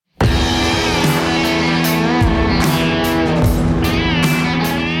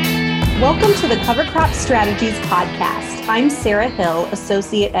Welcome to the Cover Crop Strategies podcast. I'm Sarah Hill,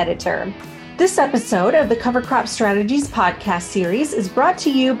 Associate Editor. This episode of the Cover Crop Strategies podcast series is brought to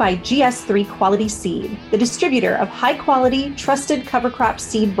you by GS3 Quality Seed, the distributor of high-quality, trusted cover crop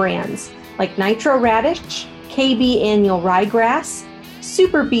seed brands like Nitro Radish, KB Annual Ryegrass,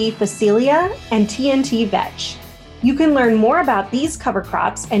 Super B Facilia, and TNT Vetch. You can learn more about these cover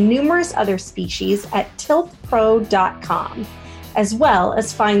crops and numerous other species at tilthpro.com, as well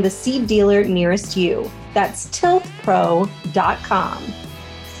as find the seed dealer nearest you. That's tilthpro.com.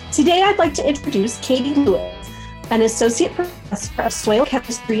 Today, I'd like to introduce Katie Lewis, an Associate Professor of Soil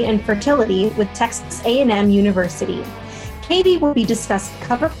Chemistry and Fertility with Texas A&M University. Katie will be discussing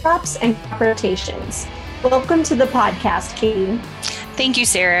cover crops and crop rotations. Welcome to the podcast, Katie. Thank you,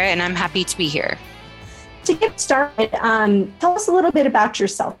 Sarah, and I'm happy to be here. To get started, tell us a little bit about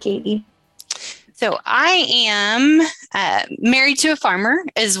yourself, Katie. So I am married to a farmer,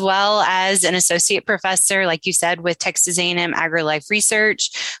 as well as an associate professor, like you said, with Texas A&M AgriLife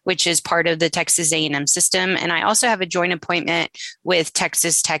Research, which is part of the Texas A&M system. And I also have a joint appointment with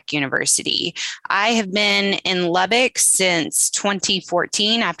Texas Tech University. I have been in Lubbock since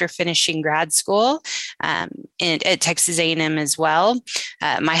 2014 after finishing grad school at Texas A&M as well.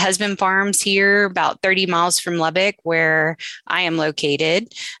 My husband farms here about 30 miles from Lubbock, where I am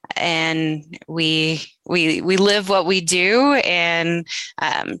located. And we live what we do and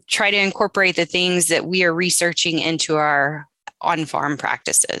try to incorporate the things that we are researching into our on-farm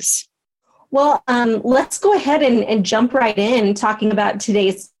practices. Well, let's go ahead and jump right in talking about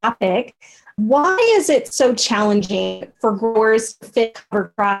today's topic. Why is it so challenging for growers to fit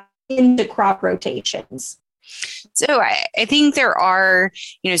cover crop into crop rotations? So I think there are,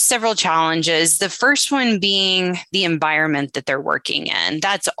 several challenges. The first one being the environment that they're working in.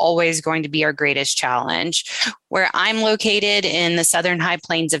 That's always going to be our greatest challenge. Where I'm located in the southern high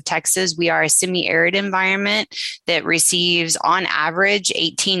plains of Texas, we are a semi-arid environment that receives on average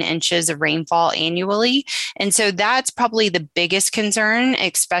 18 inches of rainfall annually. And so that's probably the biggest concern,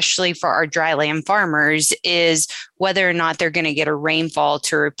 especially for our dryland farmers, is whether or not they're going to get a rainfall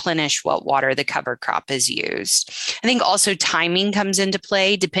to replenish what water the cover crop has used. I think also timing comes into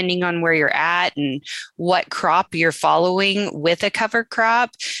play depending on where you're at and what crop you're following with a cover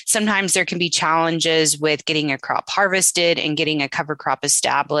crop. Sometimes there can be challenges with getting a crop harvested and getting a cover crop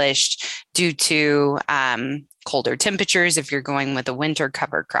established due to colder temperatures if you're going with a winter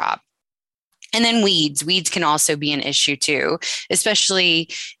cover crop. And then weeds. Weeds can also be an issue too, especially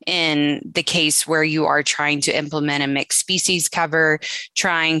in the case where you are trying to implement a mixed species cover,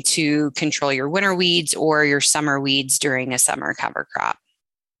 trying to control your winter weeds or your summer weeds during a summer cover crop.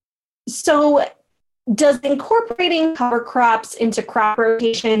 So does incorporating cover crops into crop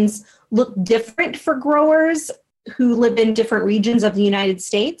rotations look different for growers who live in different regions of the United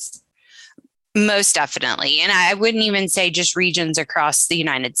States? Most definitely. And I wouldn't even say just regions across the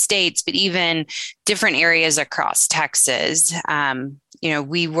United States, but even different areas across Texas.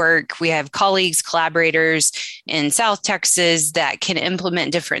 We have colleagues, collaborators in South Texas that can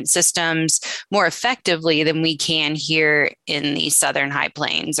implement different systems more effectively than we can here in the southern high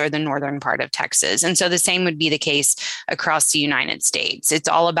plains or the northern part of Texas. And so the same would be the case across the United States. It's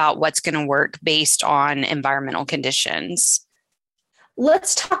all about what's going to work based on environmental conditions.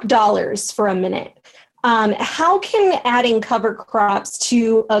 Let's talk dollars for a minute. How can adding cover crops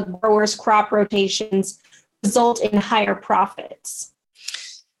to a grower's crop rotations result in higher profits?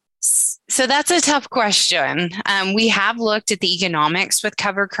 So that's a tough question. We have looked at the economics with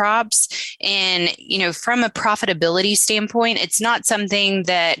cover crops and, from a profitability standpoint, it's not something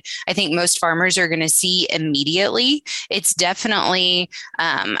that I think most farmers are going to see immediately. It's definitely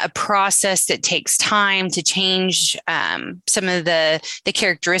a process that takes time to change some of the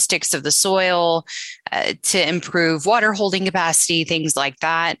characteristics of the soil, to improve water holding capacity, things like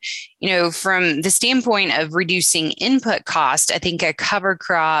that. From the standpoint of reducing input cost, I think a cover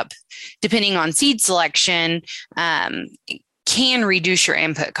crop, depending on seed selection, can reduce your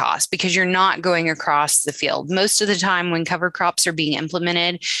input cost because you're not going across the field. Most of the time when cover crops are being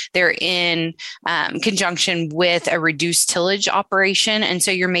implemented, they're in conjunction with a reduced tillage operation. And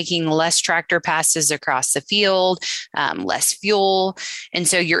so you're making less tractor passes across the field, less fuel. And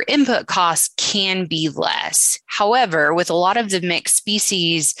so your input costs can be less. However, with a lot of the mixed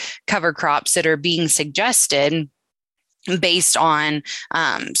species cover crops that are being suggested based on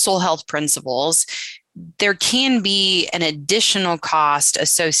soil health principles, there can be an additional cost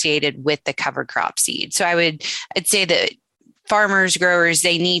associated with the cover crop seed. So I'd say that farmers, growers,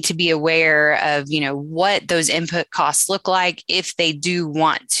 they need to be aware of, what those input costs look like if they do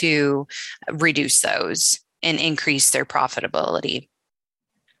want to reduce those and increase their profitability.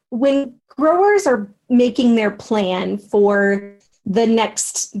 when growers are making their plan for the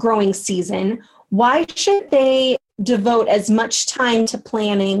next growing season, why should they devote as much time to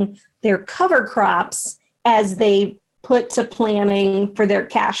planning their cover crops as they put to planning for their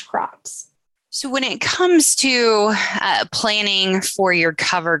cash crops? So when it comes to planning for your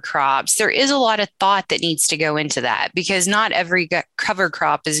cover crops, there is a lot of thought that needs to go into that, because not every cover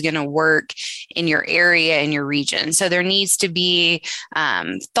crop is going to work in your area, in your region. So there needs to be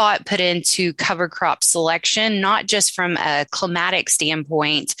thought put into cover crop selection, not just from a climatic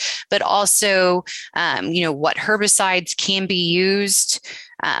standpoint, but also, what herbicides can be used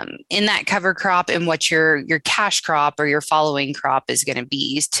in that cover crop, and what your cash crop or your following crop is going to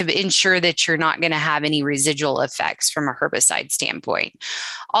be, to ensure that you're not going to have any residual effects from a herbicide standpoint.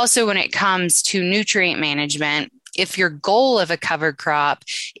 Also, when it comes to nutrient management, if your goal of a cover crop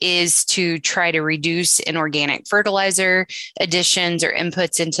is to try to reduce inorganic fertilizer additions or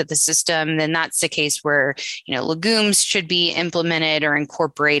inputs into the system, then that's the case where, legumes should be implemented or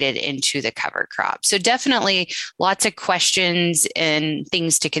incorporated into the cover crop. So definitely lots of questions and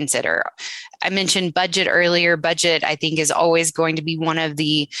things to consider. I mentioned budget earlier. Budget, I think, is always going to be one of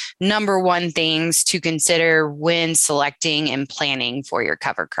the number one things to consider when selecting and planning for your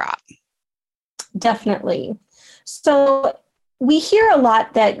cover crop. Definitely. So we hear a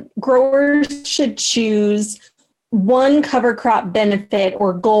lot that growers should choose one cover crop benefit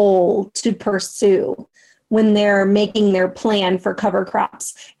or goal to pursue when they're making their plan for cover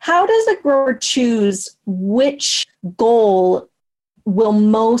crops. How does a grower choose which goal will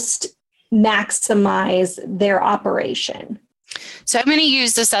most maximize their operation? So I'm going to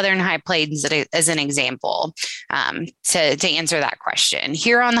use the Southern High Plains as an example to answer that question.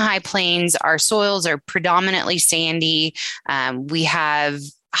 Here on the High Plains, our soils are predominantly sandy. We have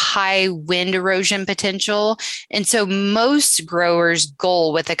high wind erosion potential. And so most growers'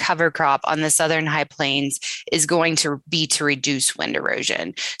 goal with a cover crop on the Southern High Plains is going to be to reduce wind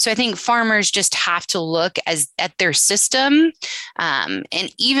erosion. So I think farmers just have to look at their system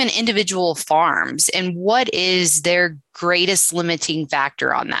and even individual farms, and what is their greatest limiting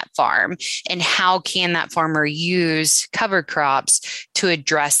factor on that farm, and how can that farmer use cover crops to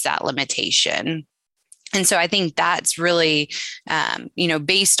address that limitation. And so I think that's really,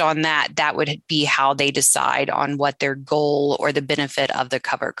 based on that would be how they decide on what their goal or the benefit of the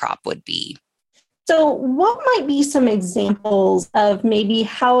cover crop would be. So what might be some examples of maybe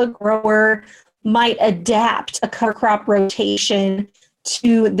how a grower might adapt a cover crop rotation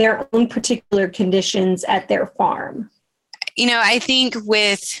to their own particular conditions at their farm? I think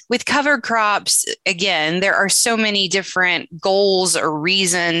with cover crops, again, there are so many different goals or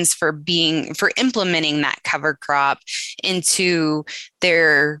reasons for implementing that cover crop into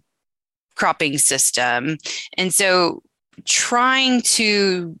their cropping system. And so trying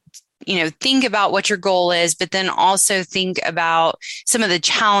to think about what your goal is, but then also think about some of the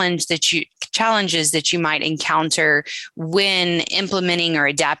challenges that you might encounter when implementing or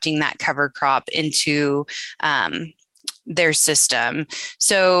adapting that cover crop into their system.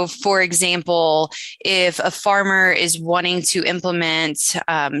 So, for example, if a farmer is wanting to implement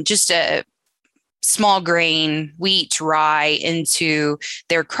just a small grain, wheat, rye into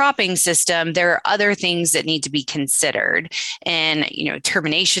their cropping system, there are other things that need to be considered. And,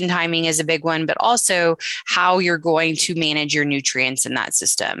 termination timing is a big one, but also how you're going to manage your nutrients in that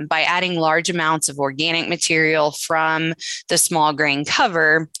system. By adding large amounts of organic material from the small grain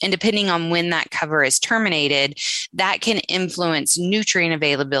cover, and depending on when that cover is terminated, that can influence nutrient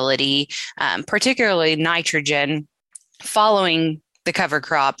availability, particularly nitrogen, following the cover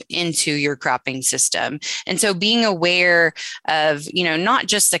crop into your cropping system. And so being aware of, not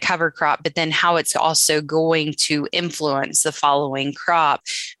just the cover crop, but then how it's also going to influence the following crop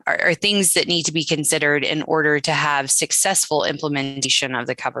are things that need to be considered in order to have successful implementation of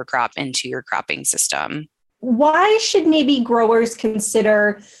the cover crop into your cropping system. Why should maybe growers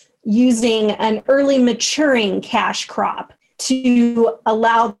consider using an early maturing cash crop to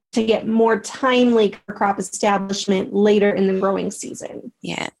allow to get more timely crop establishment later in the growing season?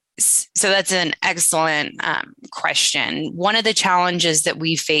 Yeah. So that's an excellent question. One of the challenges that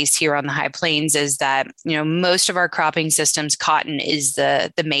we face here on the High Plains is that, most of our cropping systems, cotton is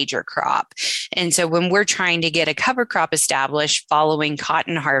the major crop. And so when we're trying to get a cover crop established following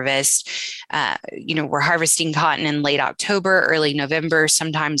cotton harvest, we're harvesting cotton in late October, early November,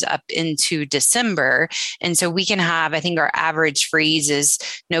 sometimes up into December. And so we can have, I think our average freeze is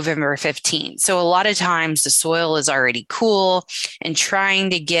November 15th. So a lot of times the soil is already cool, and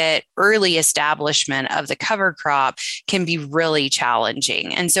trying to get early establishment of the cover crop can be really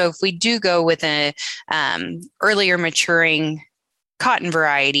challenging. And so if we do go with an earlier maturing cotton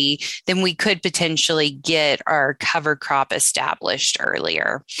variety, then we could potentially get our cover crop established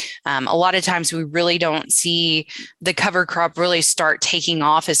earlier. A lot of times we really don't see the cover crop really start taking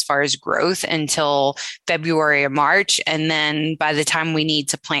off as far as growth until February or March. And then by the time we need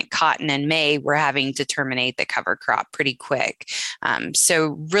to plant cotton in May, we're having to terminate the cover crop pretty quick.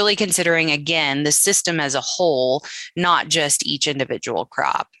 So really considering, again, the system as a whole, not just each individual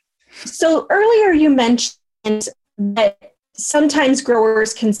crop. So earlier you mentioned that sometimes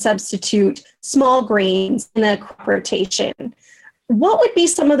growers can substitute small grains in a crop rotation. What would be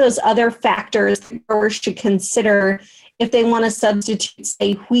some of those other factors that growers should consider if they want to substitute,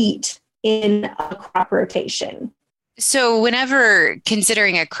 say, wheat in a crop rotation? So whenever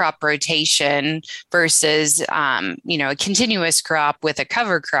considering a crop rotation versus, a continuous crop with a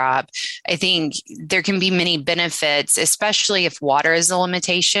cover crop, I think there can be many benefits, especially if water is a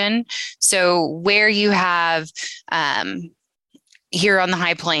limitation. So where you have, here on the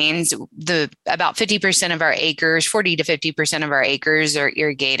high plains, about 50% of our acres, 40 to 50% of our acres are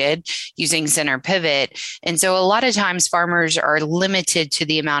irrigated using center pivot. And so a lot of times farmers are limited to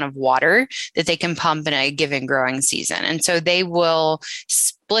the amount of water that they can pump in a given growing season. And so they will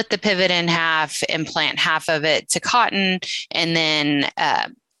split the pivot in half and plant half of it to cotton, and then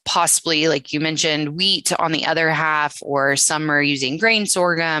possibly, like you mentioned, wheat on the other half, or some are using grain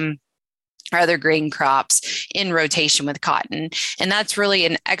sorghum or other grain crops in rotation with cotton. And that's really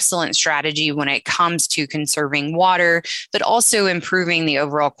an excellent strategy when it comes to conserving water, but also improving the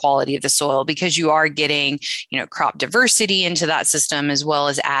overall quality of the soil, because you are getting, crop diversity into that system, as well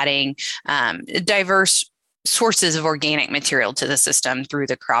as adding diverse sources of organic material to the system through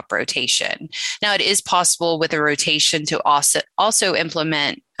the crop rotation. Now, it is possible with a rotation to also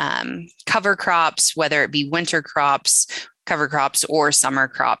implement cover crops, whether it be winter crops, cover crops, or summer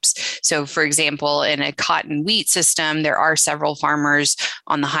crops. So for example, in a cotton wheat system, there are several farmers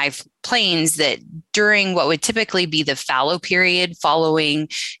on the high plains that during what would typically be the fallow period following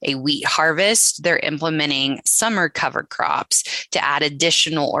a wheat harvest, they're implementing summer cover crops to add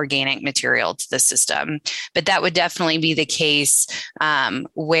additional organic material to the system. But that would definitely be the case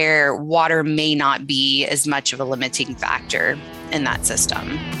where water may not be as much of a limiting factor in that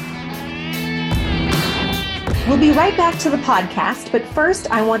system. We'll be right back to the podcast, but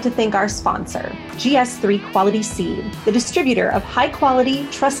first I want to thank our sponsor, GS3 Quality Seed, the distributor of high-quality,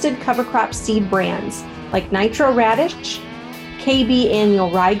 trusted cover crop seed brands like Nitro Radish, KB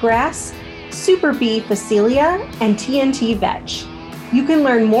Annual Ryegrass, Super B Facilia, and TNT Vetch. You can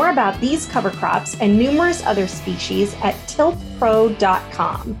learn more about these cover crops and numerous other species at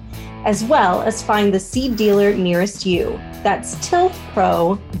tilthpro.com, as well as find the seed dealer nearest you. That's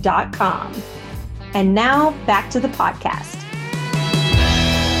tilthpro.com. And now back to the podcast.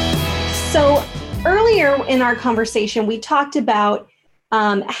 So earlier in our conversation, we talked about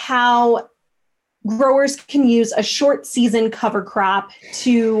how growers can use a short season cover crop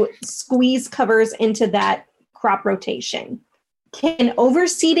to squeeze covers into that crop rotation. Can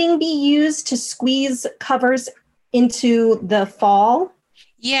overseeding be used to squeeze covers into the fall?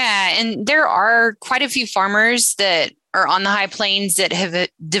 Yeah, and there are quite a few farmers that are on the high plains that have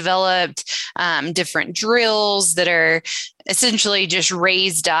developed different drills that are essentially just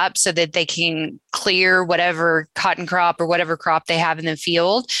raised up so that they can clear whatever cotton crop or whatever crop they have in the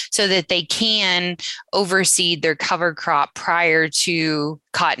field, so that they can overseed their cover crop prior to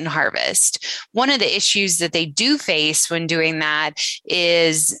cotton harvest. One of the issues that they do face when doing that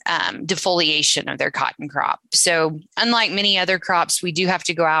is defoliation of their cotton crop. So unlike many other crops, we do have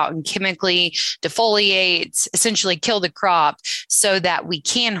to go out and chemically defoliate, essentially kill the crop so that we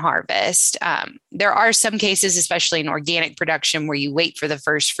can harvest. There are some cases, especially in organic production, where you wait for the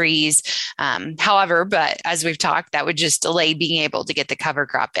first freeze. However, but as we've talked, that would just delay being able to get the cover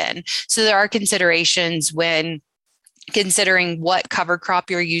crop in. So there are considerations when considering what cover crop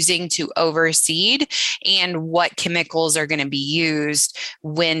you're using to overseed and what chemicals are going to be used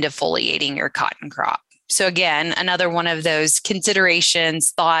when defoliating your cotton crop. So again, another one of those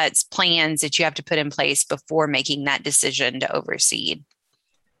considerations, thoughts, plans that you have to put in place before making that decision to overseed.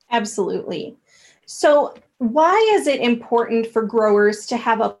 Absolutely. So why is it important for growers to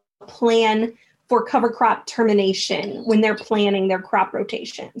have a plan for cover crop termination when they're planning their crop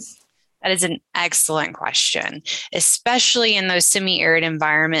rotations? That is an excellent question. Especially in those semi-arid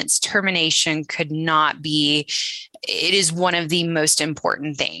environments, termination could not be, it is one of the most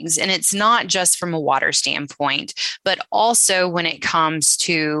important things. And it's not just from a water standpoint, but also when it comes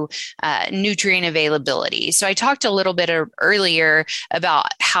to nutrient availability. So I talked a little bit earlier about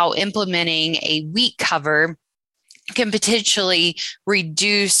how implementing a wheat cover can potentially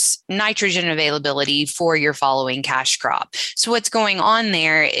reduce nitrogen availability for your following cash crop. So what's going on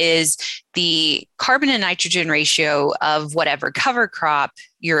there is the carbon to nitrogen ratio of whatever cover crop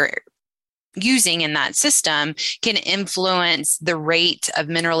you're using in that system can influence the rate of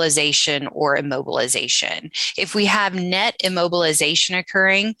mineralization or immobilization. If we have net immobilization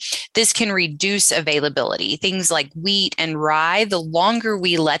occurring, this can reduce availability. Things like wheat and rye, the longer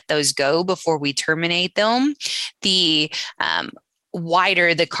we let those go before we terminate them, the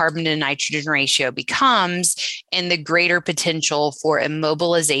wider the carbon to nitrogen ratio becomes and the greater potential for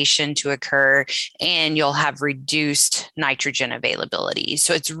immobilization to occur, and you'll have reduced nitrogen availability.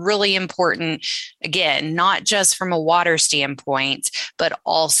 So it's really important, again, not just from a water standpoint, but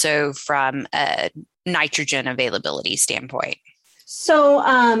also from a nitrogen availability standpoint.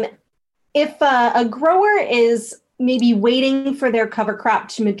 So if a grower is maybe waiting for their cover crop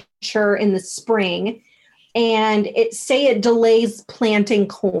to mature in the spring, and it delays planting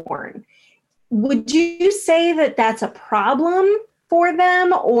corn, would you say that that's a problem for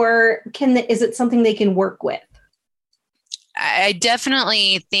them, or is it something they can work with? I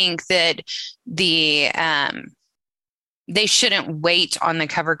definitely think that they shouldn't wait on the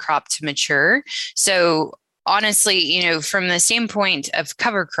cover crop to mature. So honestly, from the standpoint of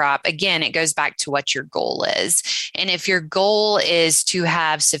cover crop, again, it goes back to what your goal is. And if your goal is to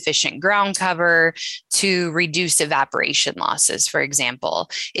have sufficient ground cover to reduce evaporation losses, for example,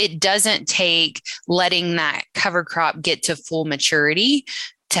 it doesn't take letting that cover crop get to full maturity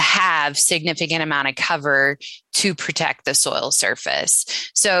to have significant amount of cover to protect the soil surface.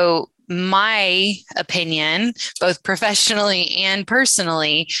 So my opinion, both professionally and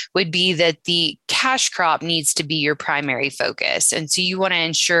personally, would be that the cash crop needs to be your primary focus. And so you want to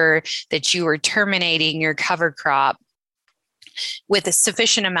ensure that you are terminating your cover crop with a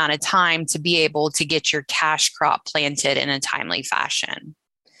sufficient amount of time to be able to get your cash crop planted in a timely fashion.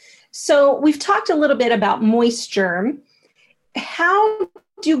 So we've talked a little bit about moisture. How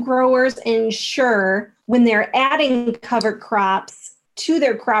do growers ensure when they're adding cover crops to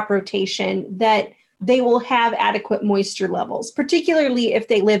their crop rotation that they will have adequate moisture levels, particularly if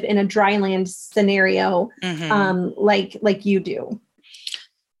they live in a dry land scenario, like you do?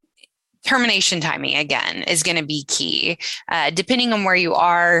 Termination timing, again, is going to be key. Depending on where you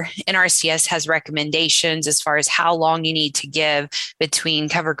are, NRCS has recommendations as far as how long you need to give between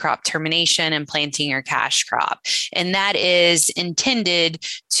cover crop termination and planting your cash crop. And that is intended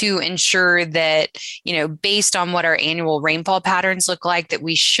to ensure that, based on what our annual rainfall patterns look like, that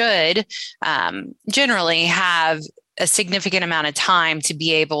we should generally have a significant amount of time to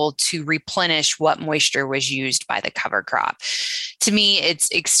be able to replenish what moisture was used by the cover crop. To me,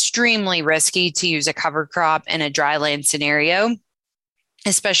 it's extremely risky to use a cover crop in a dry land scenario,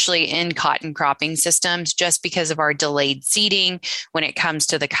 especially in cotton cropping systems, just because of our delayed seeding when it comes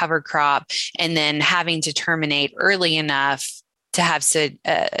to the cover crop, and then having to terminate early enough to have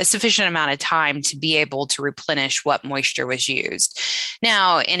a sufficient amount of time to be able to replenish what moisture was used.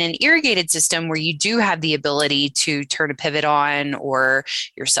 Now, in an irrigated system where you do have the ability to turn a pivot on or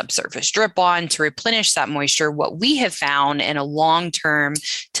your subsurface drip on to replenish that moisture, what we have found in a long-term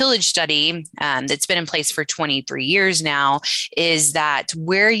tillage study that's been in place for 23 years now is that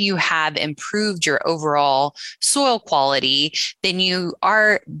where you have improved your overall soil quality, then you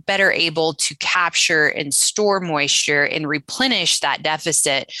are better able to capture and store moisture and replenish that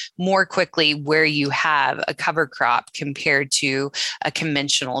deficit more quickly where you have a cover crop compared to a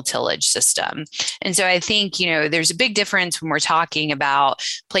conventional tillage system. And so I think, there's a big difference when we're talking about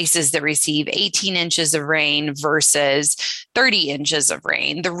places that receive 18 inches of rain versus 30 inches of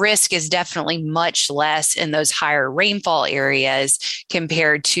rain. The risk is definitely much less in those higher rainfall areas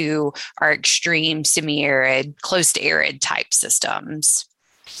compared to our extreme semi-arid, close to arid type systems.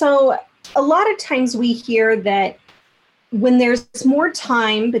 So a lot of times we hear that when there's more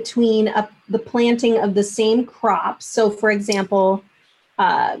time between the planting of the same crop, so for example,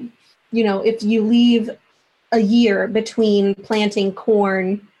 if you leave a year between planting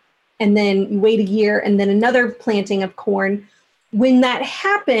corn and then you wait a year and then another planting of corn, when that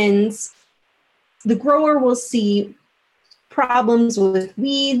happens, the grower will see problems with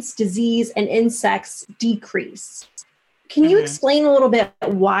weeds, disease, and insects decrease. Can you explain a little bit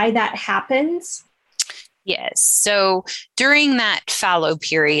why that happens? Yes. So during that fallow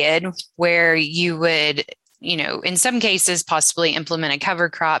period where you would, in some cases possibly implement a cover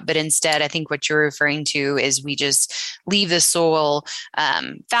crop, but instead I think what you're referring to is we just leave the soil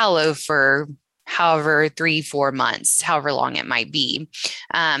fallow for however 3-4 months, however long it might be.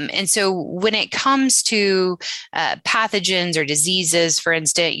 And so when it comes to pathogens or diseases, for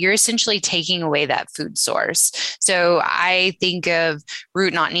instance, you're essentially taking away that food source. So I think of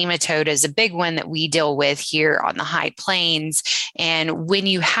root knot nematode as a big one that we deal with here on the high plains. And when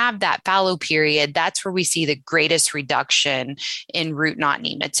you have that fallow period, that's where we see the greatest reduction in root knot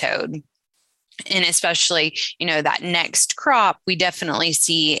nematode. And especially, that next crop, we definitely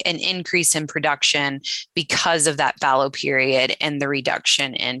see an increase in production because of that fallow period and the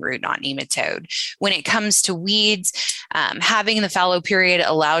reduction in root knot nematode. When it comes to weeds, having the fallow period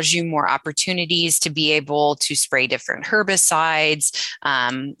allows you more opportunities to be able to spray different herbicides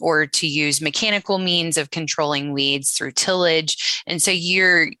or to use mechanical means of controlling weeds through tillage. And so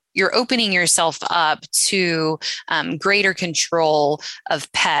you're opening yourself up to greater control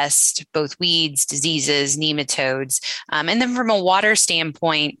of pests, both weeds, diseases, nematodes. And then from a water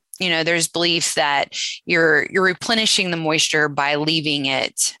standpoint, there's belief that you're replenishing the moisture by leaving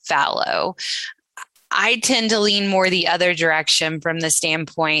it fallow. I tend to lean more the other direction from the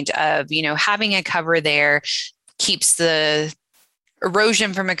standpoint of, having a cover there keeps the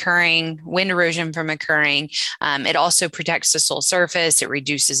erosion from occurring, wind erosion from occurring. It also protects the soil surface. It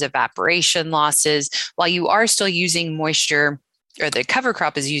reduces evaporation losses while you are still using moisture, or the cover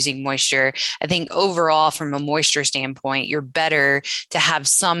crop is using moisture. I think overall, from a moisture standpoint, you're better to have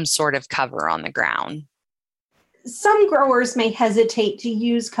some sort of cover on the ground. Some growers may hesitate to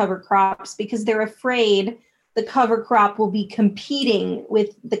use cover crops because they're afraid the cover crop will be competing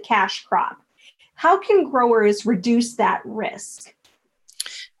with the cash crop. How can growers reduce that risk?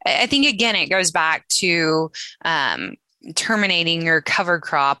 I think, again, it goes back to terminating your cover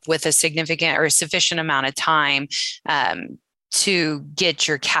crop with a significant or sufficient amount of time to get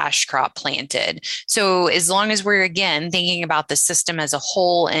your cash crop planted. So as long as we're, again, thinking about the system as a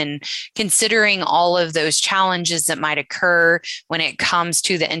whole and considering all of those challenges that might occur when it comes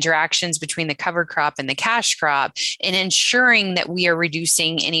to the interactions between the cover crop and the cash crop, and ensuring that we are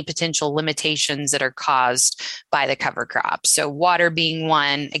reducing any potential limitations that are caused by the cover crop. So water being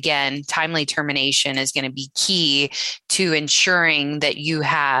one, again, timely termination is going to be key to ensuring that you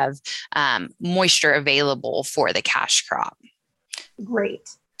have moisture available for the cash crop. Great.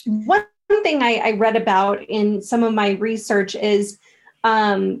 One thing I read about in some of my research is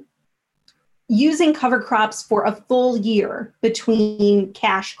using cover crops for a full year between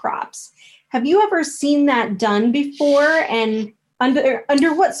cash crops. Have you ever seen that done before? And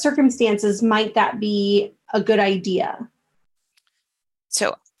under what circumstances might that be a good idea?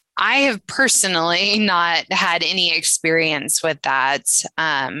 So I have personally not had any experience with that.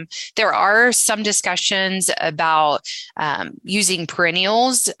 There are some discussions about using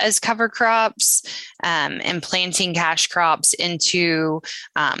perennials as cover crops and planting cash crops into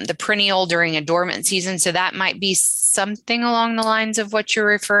the perennial during a dormant season. So that might be something along the lines of what you're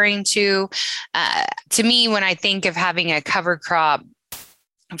referring to. To me, when I think of having a cover crop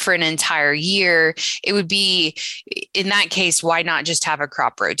for an entire year, it would be, in that case, why not just have a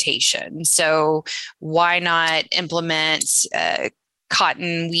crop rotation? So why not implement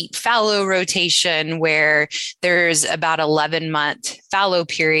cotton wheat fallow rotation where there's about 11-month fallow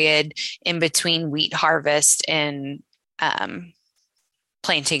period in between wheat harvest and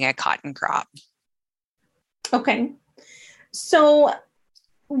planting a cotton crop? Okay. So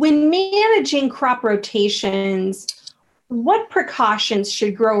when managing crop rotations, what precautions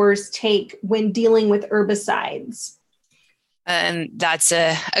should growers take when dealing with herbicides? And that's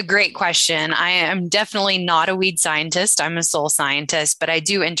a great question. I am definitely not a weed scientist. I'm a soil scientist, but I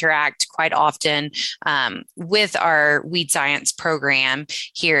do interact quite often with our weed science program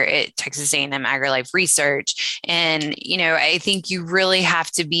here at Texas A&M AgriLife Research. And, I think you really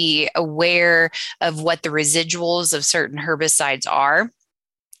have to be aware of what the residuals of certain herbicides are,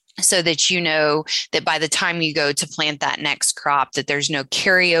 so that you know that by the time you go to plant that next crop, that there's no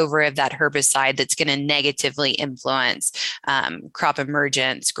carryover of that herbicide that's going to negatively influence crop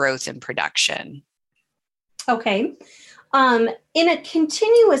emergence, growth, and production. Okay. In a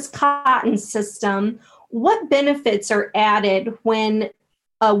continuous cotton system, what benefits are added when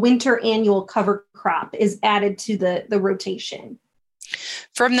a winter annual cover crop is added to the rotation?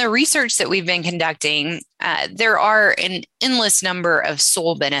 From the research that we've been conducting, there are an endless number of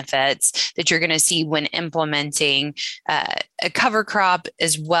soil benefits that you're going to see when implementing a cover crop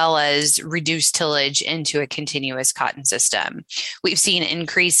as well as reduced tillage into a continuous cotton system. We've seen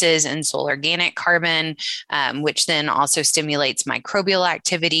increases in soil organic carbon, which then also stimulates microbial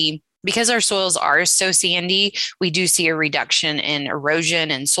activity. Because our soils are so sandy, we do see a reduction in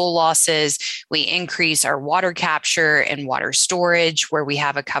erosion and soil losses. We increase our water capture and water storage where we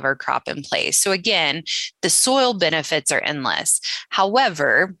have a cover crop in place. So again, the soil benefits are endless.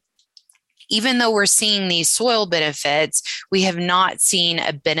 However, even though we're seeing these soil benefits, we have not seen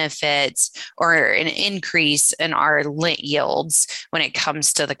a benefit or an increase in our lint yields when it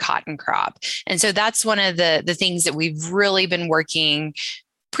comes to the cotton crop. And so that's one of the things that we've really been working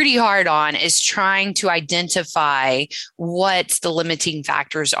pretty hard on, is trying to identify what the limiting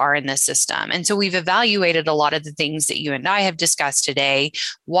factors are in the system. And so we've evaluated a lot of the things that you and I have discussed today.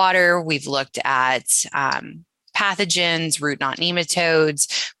 Water, we've looked at pathogens, root knot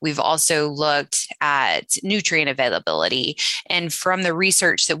nematodes. We've also looked at nutrient availability. And from the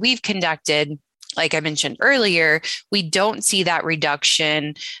research that we've conducted, like I mentioned earlier, we don't see that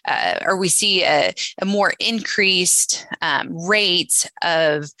reduction, or we see a more increased rate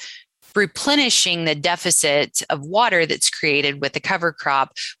of replenishing the deficit of water that's created with the cover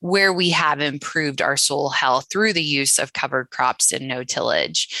crop, where we have improved our soil health through the use of cover crops and no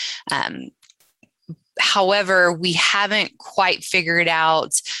tillage. However, we haven't quite figured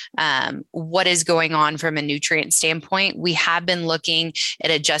out what is going on from a nutrient standpoint. We have been looking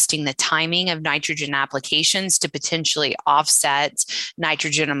at adjusting the timing of nitrogen applications to potentially offset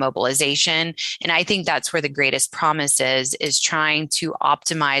nitrogen immobilization. And I think that's where the greatest promise is trying to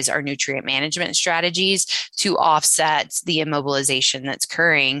optimize our nutrient management strategies to offset the immobilization that's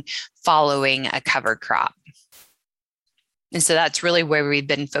occurring following a cover crop. And so that's really where we've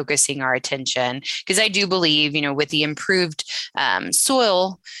been focusing our attention, because I do believe, with the improved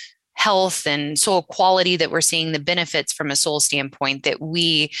soil health and soil quality that we're seeing, the benefits from a soil standpoint, that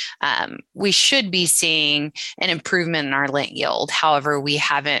we should be seeing an improvement in our lint yield. However, we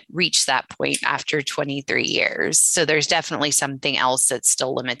haven't reached that point after 23 years. So there's definitely something else that's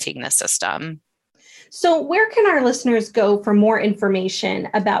still limiting the system. So where can our listeners go for more information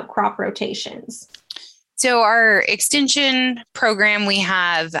about crop rotations? So our extension program, we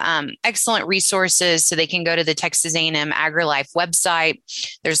have excellent resources, so they can go to the Texas A&M AgriLife website.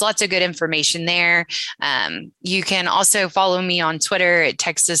 There's lots of good information there. You can also follow me on Twitter at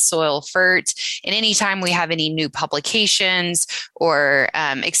Texas Soil Fert. And anytime we have any new publications or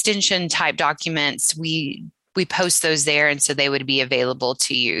extension type documents, we post those there. And so they would be available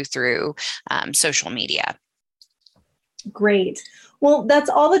to you through social media. Great. Well, that's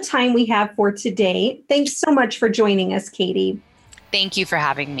all the time we have for today. Thanks so much for joining us, Katie. Thank you for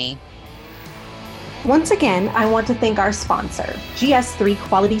having me. Once again, I want to thank our sponsor, GS3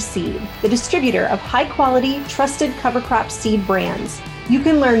 Quality Seed, the distributor of high-quality, trusted cover crop seed brands. You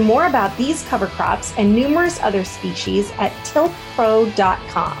can learn more about these cover crops and numerous other species at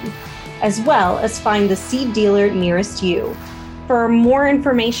tiltpro.com, as well as find the seed dealer nearest you. For more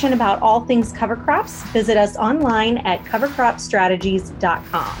information about all things cover crops, visit us online at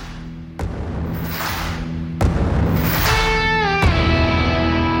covercropstrategies.com.